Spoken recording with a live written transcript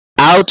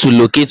How to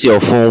locate your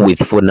phone with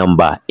phone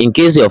number in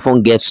case your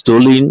phone gets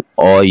stolen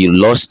or you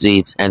lost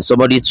it and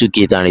somebody took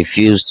it and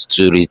refused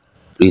to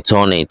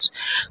return it.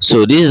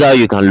 So this is how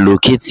you can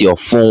locate your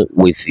phone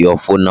with your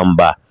phone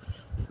number,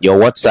 your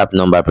WhatsApp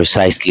number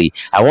precisely.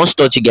 I want to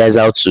taught you guys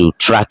how to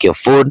track your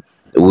phone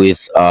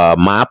with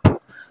map,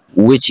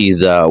 which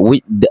is that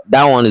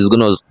one is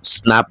gonna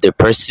snap the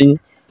person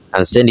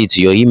and send it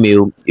to your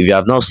email. If you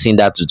have not seen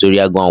that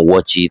tutorial, go and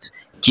watch it.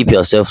 Keep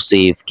yourself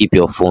safe, keep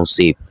your phone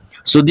safe.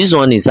 So this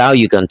one is how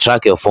you can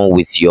track your phone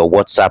with your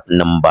WhatsApp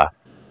number.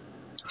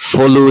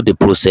 Follow the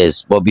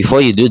process, but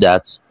before you do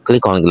that,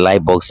 click on the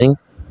like boxing,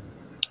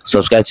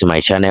 subscribe to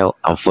my channel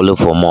and follow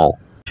for more.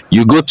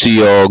 You go to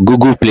your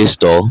Google Play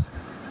Store,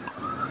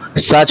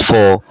 search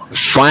for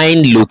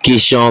find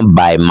location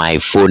by my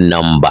phone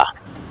number,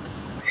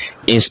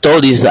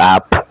 install this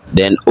app,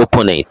 then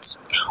open it.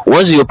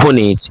 Once you open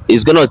it,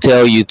 it's gonna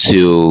tell you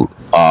to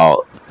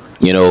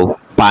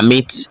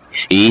permit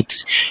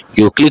it.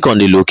 You click on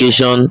the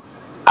location,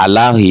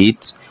 allow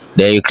it,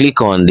 then you click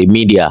on the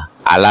media,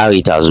 allow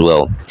it as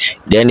well.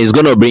 Then it's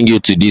gonna bring you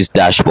to this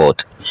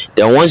dashboard.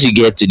 Then once you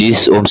get to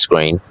this home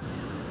screen,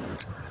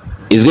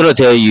 it's gonna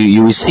tell you,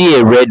 you will see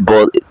a red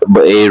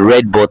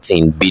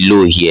button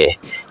below here.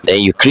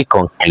 Then you click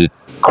on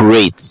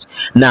create.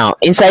 Now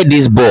inside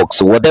this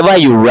box, whatever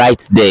you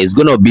write there is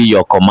gonna be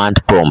your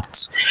command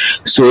prompt.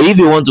 So if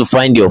you want to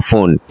find your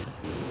phone,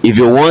 if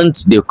you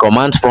want the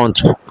command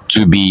prompt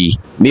to be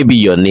maybe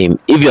your name,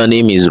 if your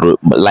name is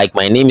like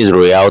my name is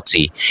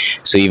Royalty,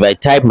 so if I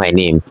type my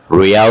name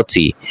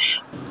Royalty,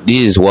 this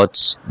is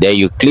what, then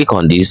you click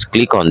on this,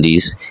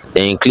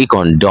 then you click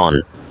on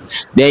done.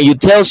 Then you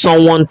tell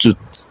someone to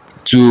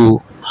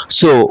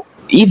so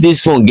if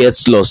this phone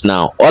gets lost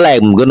now, all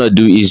I'm gonna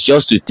do is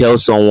just to tell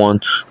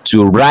someone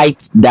to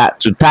write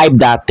that, to type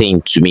that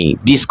thing to me,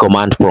 this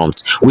command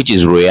prompt, which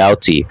is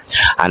Royalty,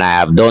 and I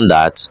have done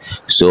that.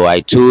 So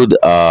I told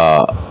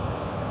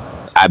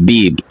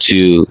Habib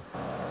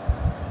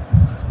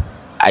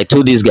I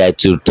told this guy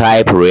to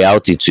type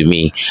Royalty to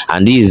me,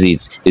 and this is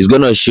it. It's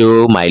gonna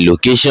show my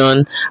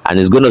location and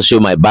it's gonna show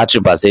my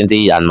battery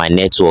percentage and my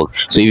network.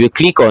 So if you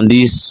click on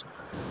this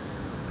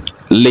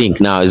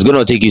link now, it's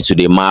gonna take you to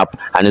the map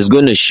and it's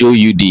going to show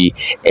you the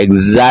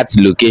exact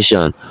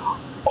location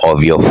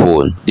of your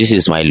phone. This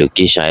is my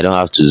location, I don't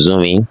have to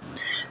zoom in.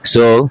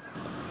 So,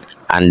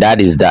 and that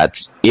is that.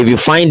 If you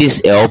find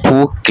this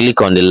helpful,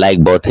 click on the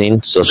like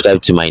button,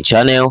 subscribe to my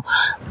channel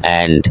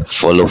and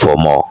follow for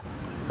more.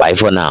 Bye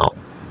for now.